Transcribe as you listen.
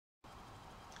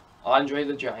Andre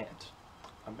the Giant,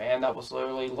 a man that was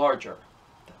literally larger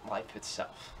than life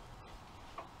itself.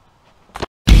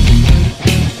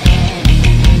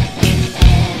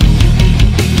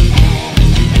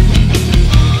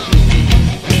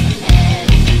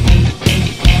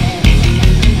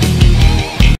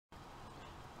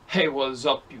 Hey, what is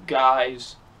up, you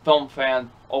guys? Film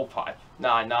Fan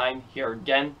 0599 here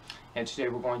again, and today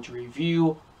we're going to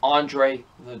review Andre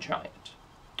the Giant.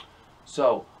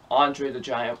 So, Andre the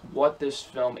Giant, what this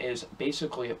film is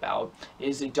basically about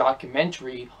is a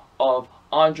documentary of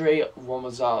Andre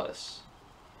Rosales,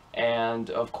 and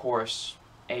of course,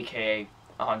 aka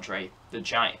Andre the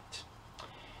Giant.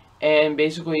 And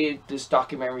basically, this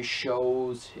documentary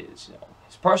shows his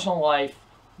personal life,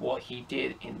 what he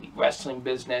did in the wrestling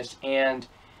business, and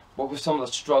what were some of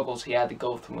the struggles he had to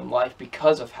go through in life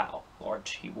because of how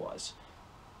large he was.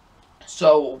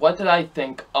 So, what did I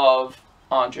think of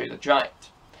Andre the Giant?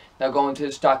 Now, going to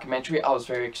this documentary, I was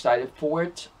very excited for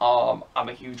it. I'm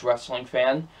a huge wrestling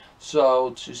fan,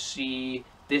 so to see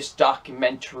this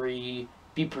documentary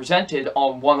be presented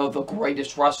on one of the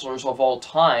greatest wrestlers of all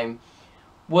time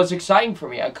was exciting for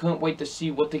me. I couldn't wait to see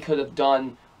what they could have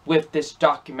done with this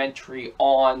documentary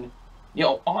on,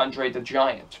 Andre the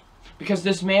Giant. Because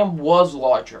this man was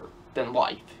larger than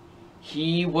life.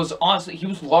 He was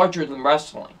larger than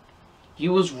wrestling. He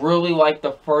was really like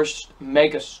the first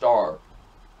megastar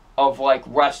of like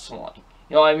wrestling.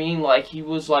 You know what I mean? Like he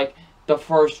was like the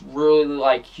first really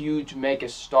like huge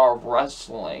megastar of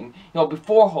wrestling.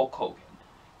 Before Hulk Hogan.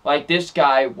 Like this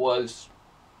guy was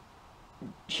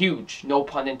huge, no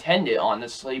pun intended,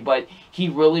 honestly, but he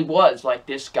really was. Like,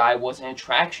 this guy was an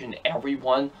attraction.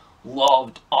 Everyone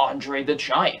loved Andre the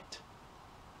Giant.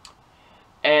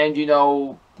 And,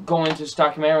 going into this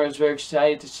documentary, I was very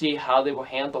excited to see how they will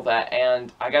handle that,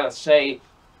 and I gotta say,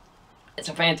 it's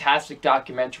a fantastic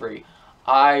documentary.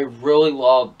 I really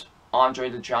loved Andre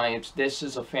the Giant. This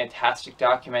is a fantastic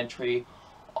documentary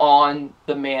on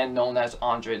the man known as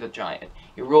Andre the Giant.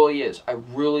 It really is. I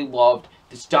really loved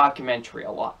this documentary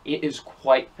a lot. It is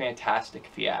quite fantastic,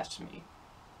 if you ask me.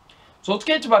 So let's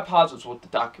get into my positives with the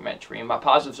documentary. And my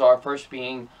positives are, first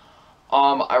being,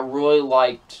 I really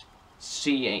liked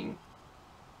seeing,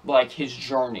 like, his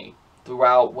journey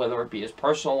throughout, whether it be his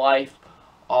personal life,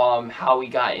 how he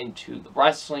got into the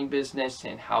wrestling business,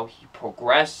 and how he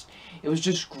progressed. It was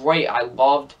just great. I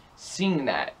loved seeing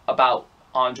that about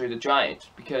Andre the Giant,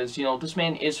 because, this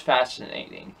man is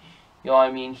fascinating.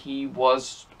 He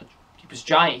was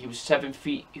giant. He was 7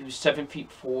 feet. He was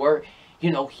 7'4".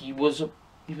 He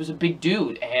was a big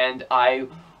dude, and I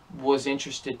was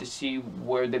interested to see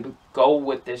where they would go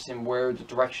with this and where the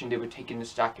direction they would take in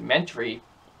this documentary.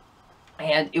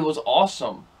 And it was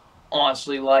awesome,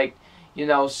 honestly. Like,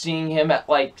 seeing him at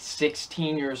like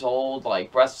 16 years old,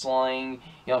 like wrestling,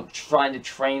 trying to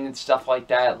train and stuff like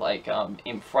that, like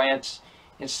in France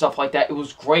and stuff like that. It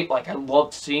was great. Like, I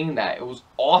loved seeing that. It was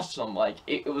awesome. Like,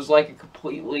 it was like a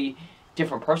completely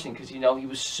different person, because he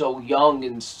was so young,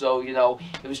 and so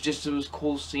it was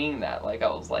cool seeing that. Like, I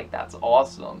was like, that's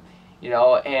awesome,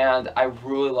 and I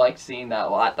really liked seeing that a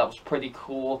lot. That was pretty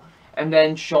cool. And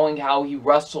then showing how he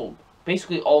wrestled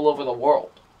basically all over the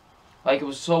world. Like, it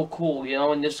was so cool,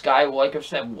 and this guy, like I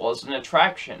said, was an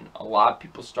attraction. A lot of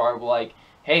people started like,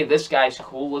 hey, this guy's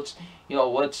cool, let's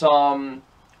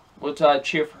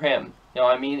cheer for him.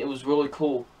 It was really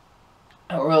cool.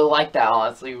 I really liked that,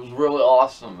 honestly. It was really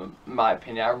awesome, in my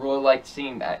opinion. I really liked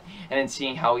seeing that. And then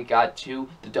seeing how he got to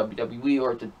the WWE,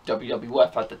 or the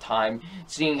WWF at the time.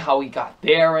 Seeing how he got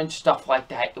there and stuff like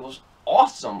that. It was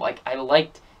awesome. Like, I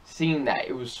liked seeing that.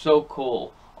 It was so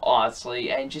cool,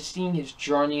 honestly. And just seeing his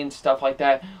journey and stuff like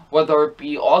that. Whether it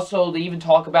be also, they even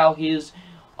talk about his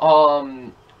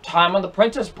time on The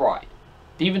Princess Bride.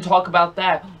 They even talk about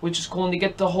that, which is cool. And they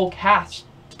get the whole cast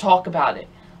to talk about it.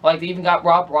 Like, they even got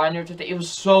Rob Reiner today. It was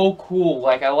so cool.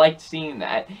 Like, I liked seeing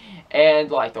that.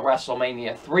 And, like, the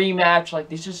WrestleMania 3 match. Like,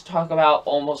 they just talk about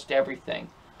almost everything.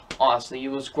 Honestly, it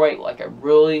was great. Like, I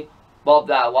really loved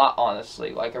that a lot,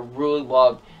 honestly. Like, I really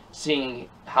loved seeing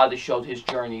how they showed his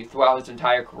journey throughout his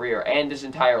entire career and his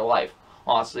entire life.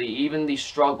 Honestly, even the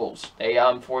struggles they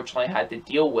unfortunately had to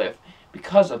deal with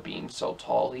because of being so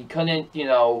tall. He couldn't,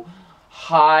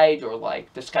 hide or,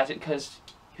 like, disguise it, because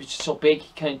he was just so big,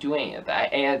 he couldn't do any of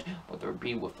that. And whether it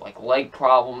be with, like, leg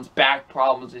problems, back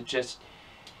problems, it just,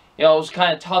 it was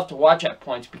kind of tough to watch at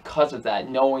points because of that,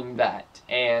 knowing that,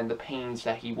 and the pains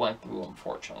that he went through,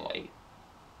 unfortunately.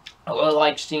 I really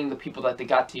like seeing the people that they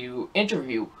got to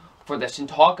interview for this and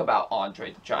talk about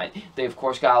Andre the Giant. They, of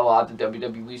course, got a lot of the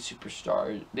WWE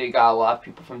superstars. They got a lot of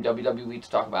people from WWE to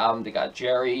talk about him. They got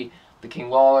Jerry the King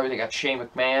Lawler, they got Shane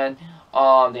McMahon,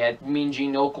 they had Mean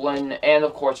Gene Okerlund, and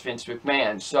of course Vince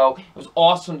McMahon. So it was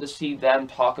awesome to see them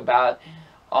talk about,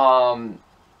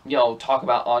 talk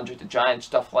about Andre the Giant,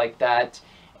 stuff like that.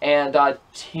 And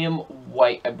Tim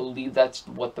White, I believe that's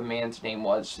what the man's name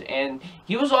was. And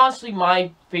he was honestly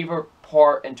my favorite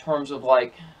part in terms of,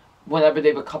 like, whenever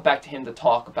they would cut back to him to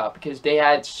talk about, because they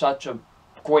had such a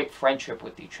great friendship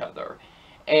with each other.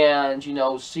 And,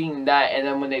 seeing that, and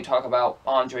then when they talk about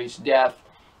Andre's death,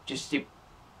 just it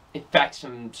affects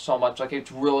him so much. Like,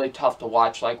 it's really tough to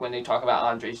watch, like, when they talk about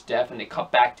Andre's death and they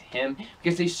cut back to him,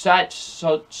 because they set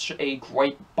such a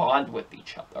great bond with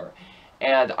each other.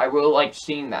 And I really liked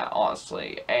seeing that,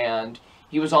 honestly. And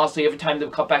he was honestly, every time they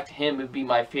would cut back to him, it would be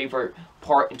my favorite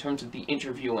part in terms of the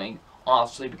interviewing,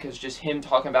 honestly, because just him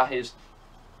talking about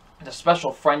the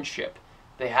special friendship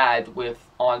they had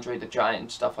with Andre the Giant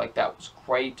and stuff like that was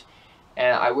great.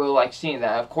 And I really like seeing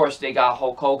that. Of course, they got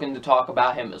Hulk Hogan to talk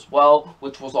about him as well,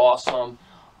 which was awesome.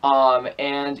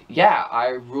 And yeah, I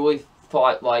really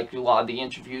thought, like, a lot of the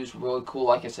interviews were really cool.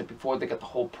 Like I said before, they got the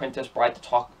whole Princess Bride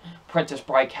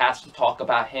cast to talk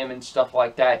about him and stuff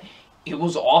like that. It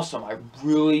was awesome. I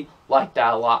really liked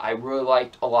that a lot. I really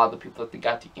liked a lot of the people that they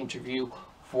got to interview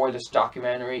for this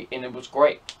documentary, and it was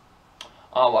great.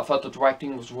 I thought the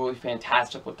directing was really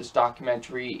fantastic with this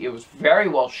documentary. It was very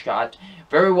well shot,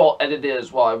 very well edited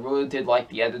as well. I really did like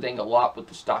the editing a lot with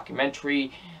this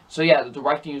documentary. So yeah, the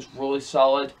directing is really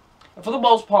solid. And for the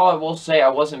most part, I will say I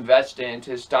was invested into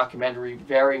this documentary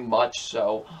very much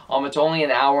so. It's only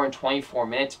an hour and 24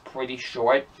 minutes, pretty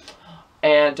short.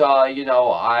 And,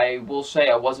 I will say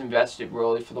I was invested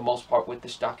really for the most part with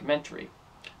this documentary.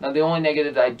 Now, the only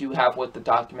negative that I do have with the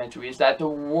documentary is that there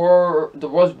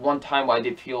was one time where I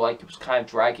did feel like it was kind of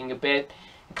dragging a bit,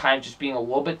 and kind of just being a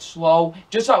little bit slow.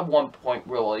 Just at one point,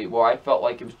 really, where I felt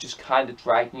like it was just kind of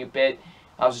dragging a bit.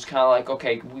 I was just kind of like,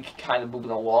 okay, we can kind of move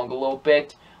it along a little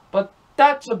bit. But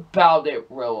that's about it,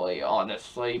 really,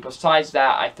 honestly. Besides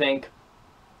that, I think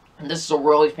this is a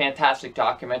really fantastic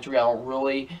documentary on a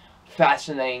really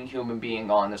fascinating human being,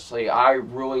 honestly. I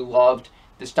really loved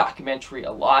this documentary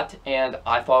a lot, and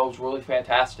I thought it was really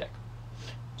fantastic.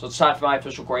 So it's time for my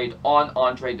official grade on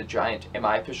Andre the Giant, and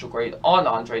my official grade on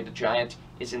Andre the Giant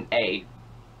is an A.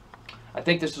 I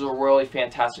think this is a really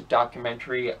fantastic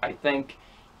documentary. I think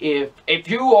if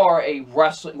you are a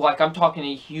wrestling, like I'm talking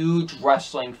a huge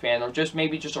wrestling fan, or just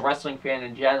maybe just a wrestling fan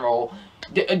in general,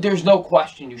 there's no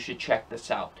question you should check this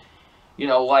out.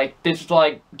 Like, this is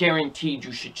like guaranteed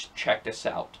you should check this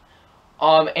out.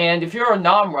 And if you're a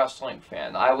non-wrestling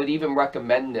fan, I would even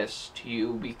recommend this to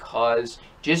you, because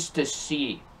just to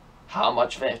see how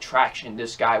much of an attraction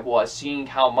this guy was, seeing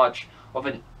how much of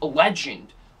a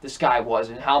legend this guy was,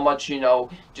 and how much,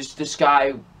 just this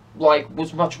guy, like,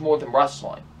 was much more than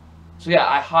wrestling. So yeah,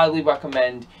 I highly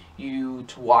recommend you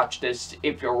to watch this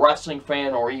if you're a wrestling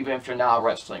fan, or even if you're not a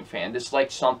wrestling fan. This is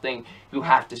like something you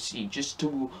have to see just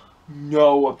to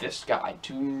know of this guy,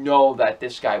 to know that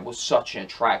this guy was such an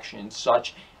attraction,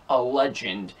 such a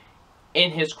legend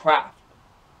in his craft.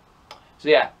 So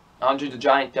yeah, Andre the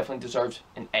Giant definitely deserves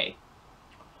an A.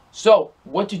 So,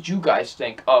 what did you guys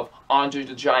think of Andre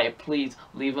the Giant? Please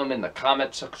leave them in the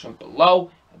comment section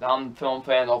below. And I'm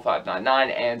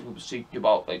FilmFan0599, and we will see you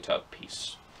all later.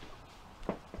 Peace.